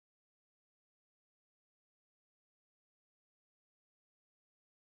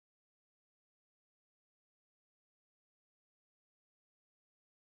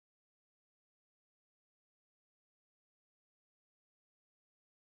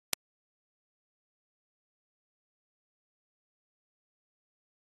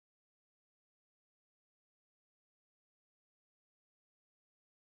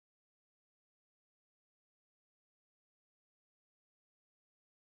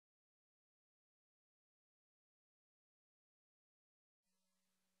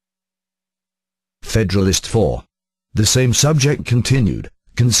Federalist 4. The same subject continued,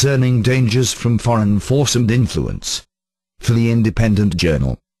 concerning dangers from foreign force and influence. For the Independent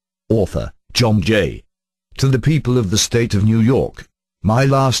Journal. Author, John J. To the people of the state of New York. My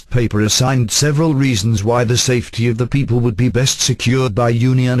last paper assigned several reasons why the safety of the people would be best secured by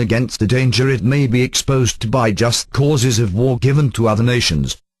union against the danger it may be exposed to by just causes of war given to other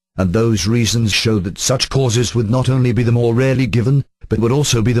nations, and those reasons show that such causes would not only be the more rarely given, but would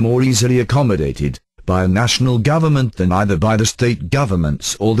also be the more easily accommodated, by a national government than either by the state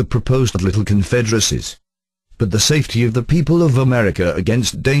governments or the proposed little confederacies. But the safety of the people of America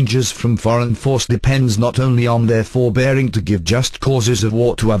against dangers from foreign force depends not only on their forbearing to give just causes of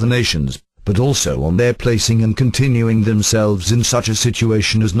war to other nations, but also on their placing and continuing themselves in such a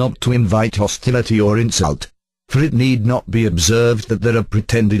situation as not to invite hostility or insult. For it need not be observed that there are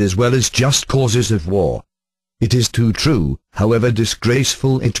pretended as well as just causes of war. It is too true, however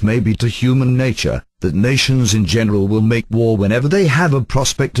disgraceful it may be to human nature, that nations in general will make war whenever they have a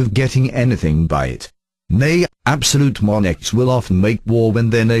prospect of getting anything by it. Nay, absolute monarchs will often make war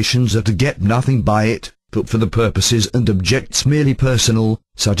when their nations are to get nothing by it, but for the purposes and objects merely personal,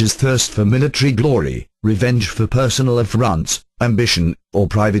 such as thirst for military glory, revenge for personal affronts, ambition, or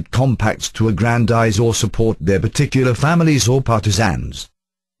private compacts to aggrandize or support their particular families or partisans.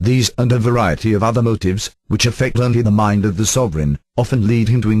 These and a variety of other motives, which affect only the mind of the sovereign, often lead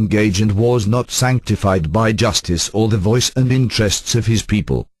him to engage in wars not sanctified by justice or the voice and interests of his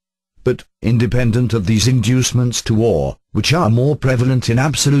people. But, independent of these inducements to war, which are more prevalent in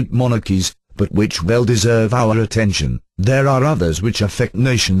absolute monarchies, but which well deserve our attention, there are others which affect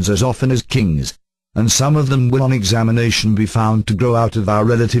nations as often as kings, and some of them will on examination be found to grow out of our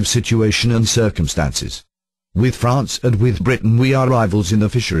relative situation and circumstances. With France and with Britain we are rivals in the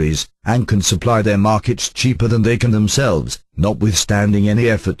fisheries, and can supply their markets cheaper than they can themselves, notwithstanding any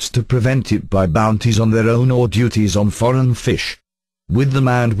efforts to prevent it by bounties on their own or duties on foreign fish. With them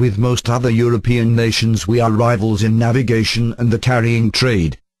and with most other European nations we are rivals in navigation and the carrying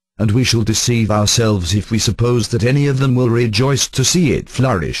trade, and we shall deceive ourselves if we suppose that any of them will rejoice to see it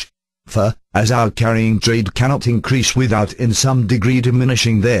flourish. For, as our carrying trade cannot increase without in some degree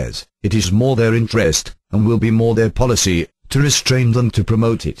diminishing theirs, it is more their interest, and will be more their policy, to restrain than to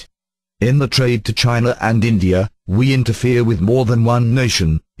promote it. In the trade to China and India, we interfere with more than one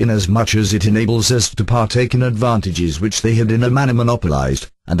nation, inasmuch as it enables us to partake in advantages which they had in a manner monopolized,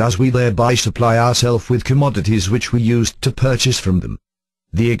 and as we thereby supply ourselves with commodities which we used to purchase from them.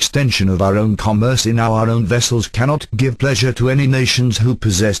 The extension of our own commerce in our own vessels cannot give pleasure to any nations who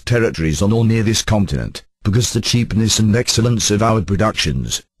possess territories on or near this continent, because the cheapness and excellence of our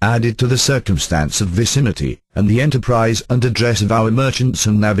productions, added to the circumstance of vicinity, and the enterprise and address of our merchants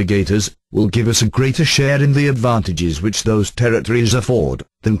and navigators, will give us a greater share in the advantages which those territories afford,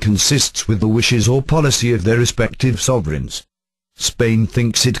 than consists with the wishes or policy of their respective sovereigns. Spain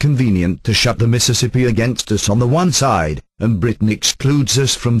thinks it convenient to shut the Mississippi against us on the one side, and Britain excludes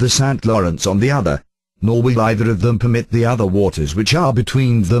us from the St. Lawrence on the other, nor will either of them permit the other waters which are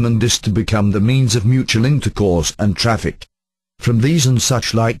between them and us to become the means of mutual intercourse and traffic. From these and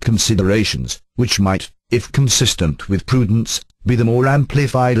such like considerations, which might, if consistent with prudence, be the more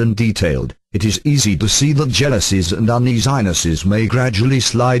amplified and detailed, it is easy to see that jealousies and uneasinesses may gradually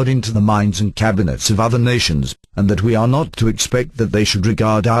slide into the minds and cabinets of other nations, and that we are not to expect that they should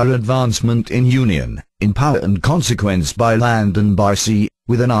regard our advancement in union, in power and consequence by land and by sea,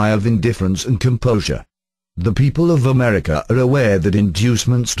 with an eye of indifference and composure. The people of America are aware that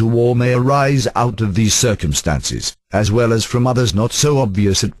inducements to war may arise out of these circumstances, as well as from others not so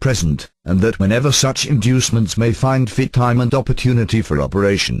obvious at present, and that whenever such inducements may find fit time and opportunity for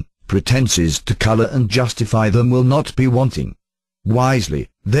operation, pretenses to colour and justify them will not be wanting. Wisely,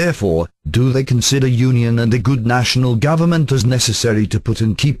 therefore, do they consider union and a good national government as necessary to put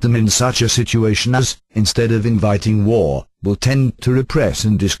and keep them in such a situation as, instead of inviting war, will tend to repress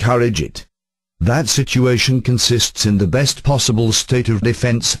and discourage it. That situation consists in the best possible state of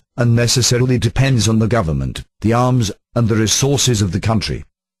defense, and necessarily depends on the government, the arms, and the resources of the country.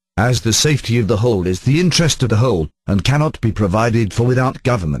 As the safety of the whole is the interest of the whole, and cannot be provided for without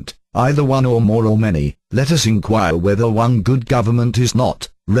government, either one or more or many, let us inquire whether one good government is not,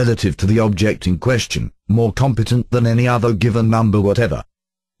 relative to the object in question, more competent than any other given number whatever.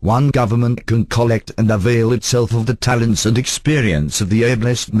 One government can collect and avail itself of the talents and experience of the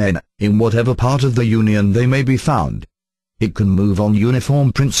ablest men, in whatever part of the Union they may be found. It can move on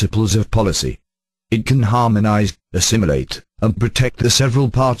uniform principles of policy. It can harmonize, assimilate, and protect the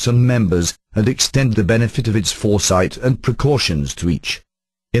several parts and members, and extend the benefit of its foresight and precautions to each.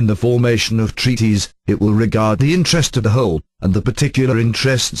 In the formation of treaties, it will regard the interest of the whole, and the particular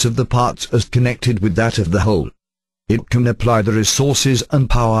interests of the parts as connected with that of the whole. It can apply the resources and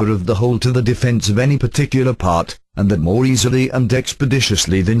power of the whole to the defense of any particular part, and that more easily and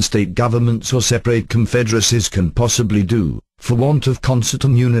expeditiously than state governments or separate confederacies can possibly do, for want of concert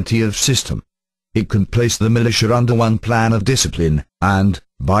and unity of system. It can place the militia under one plan of discipline, and,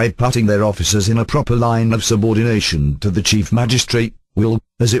 by putting their officers in a proper line of subordination to the chief magistrate, will,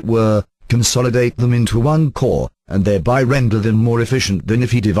 as it were, consolidate them into one corps, and thereby render them more efficient than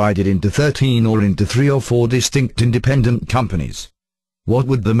if he divided into 13 or into 3 or 4 distinct independent companies. What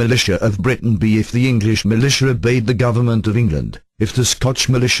would the militia of Britain be if the English militia obeyed the government of England, if the Scotch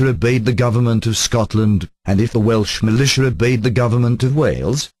militia obeyed the government of Scotland, and if the Welsh militia obeyed the government of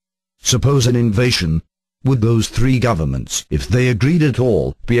Wales? Suppose an invasion. Would those 3 governments, if they agreed at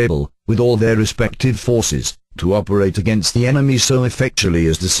all, be able, with all their respective forces, to operate against the enemy so effectually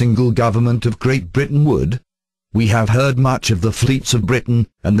as the single government of Great Britain would? We have heard much of the fleets of Britain,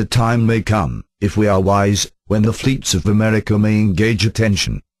 and the time may come, if we are wise, when the fleets of America may engage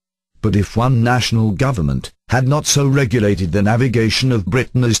attention. But if one national government had not so regulated the navigation of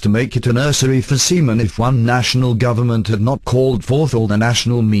Britain as to make it a nursery for seamen, if one national government had not called forth all the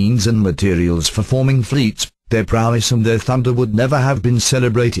national means and materials for forming fleets, their prowess and their thunder would never have been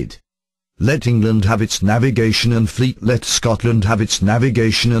celebrated. Let England have its navigation and fleet, let Scotland have its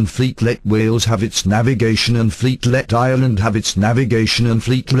navigation and fleet, let Wales have its navigation and fleet, let Ireland have its navigation and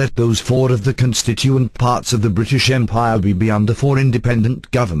fleet, let those 4 of the constituent parts of the British Empire be under 4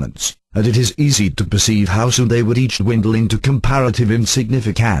 independent governments, and it is easy to perceive how soon they would each dwindle into comparative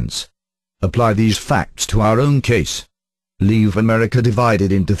insignificance. Apply these facts to our own case. Leave America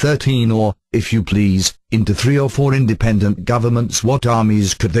divided into 13 or, if you please, into 3 or 4 independent governments. What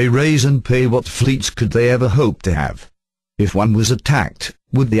armies could they raise and pay? What fleets could they ever hope to have? If one was attacked,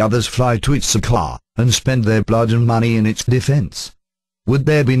 would the others fly to its succor, and spend their blood and money in its defense? Would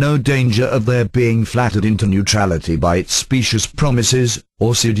there be no danger of their being flattered into neutrality by its specious promises,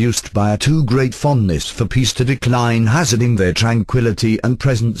 or seduced by a too great fondness for peace to decline, hazarding their tranquility and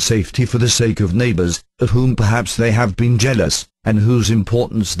present safety for the sake of neighbors, of whom perhaps they have been jealous, and whose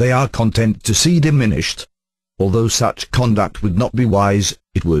importance they are content to see diminished? Although such conduct would not be wise,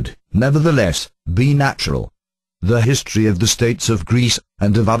 it would, nevertheless, be natural. The history of the states of Greece,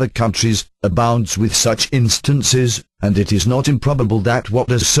 and of other countries, abounds with such instances, and it is not improbable that what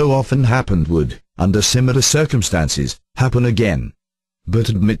has so often happened would, under similar circumstances, happen again. But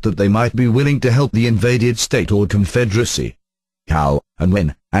admit that they might be willing to help the invaded state or confederacy. How, and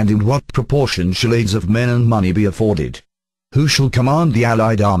when, and in what proportion shall aids of men and money be afforded? Who shall command the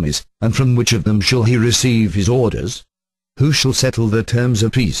allied armies, and from which of them shall he receive his orders? Who shall settle the terms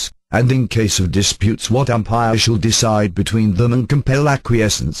of peace, and in case of disputes what umpire shall decide between them and compel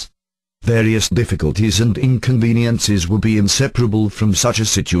acquiescence? Various difficulties and inconveniences will be inseparable from such a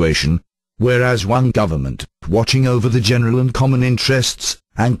situation, whereas one government, watching over the general and common interests,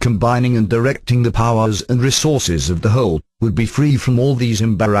 and combining and directing the powers and resources of the whole, would be free from all these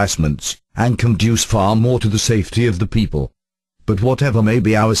embarrassments, and conduce far more to the safety of the people. But whatever may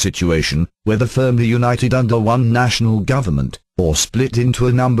be our situation, whether firmly united under one national government, or split into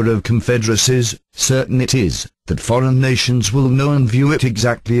a number of confederacies, certain it is, that foreign nations will know and view it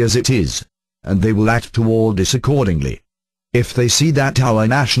exactly as it is, and they will act toward us accordingly. If they see that our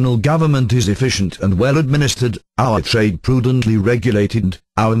national government is efficient and well administered, our trade prudently regulated,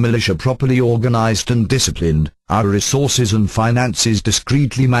 our militia properly organized and disciplined, our resources and finances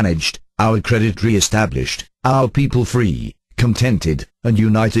discreetly managed, our credit re-established, our people free, contented, and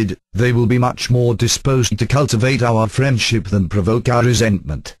united, they will be much more disposed to cultivate our friendship than provoke our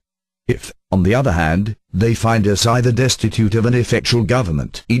resentment. If, on the other hand, they find us either destitute of an effectual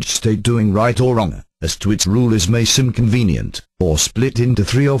government, each state doing right or wrong, as to its rulers may seem convenient, or split into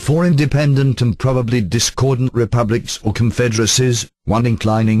 3 or 4 independent and probably discordant republics or confederacies, one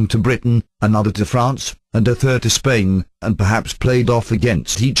inclining to Britain, another to France, and a third to Spain, and perhaps played off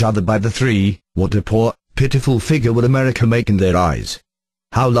against each other by the 3, what a poor, pitiful figure would America make in their eyes!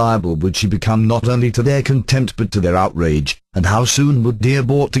 How liable would she become not only to their contempt but to their outrage, and how soon would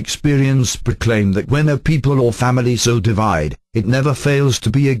dear-bought experience proclaim that when a people or family so divide, it never fails to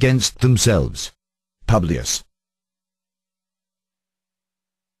be against themselves. Publius.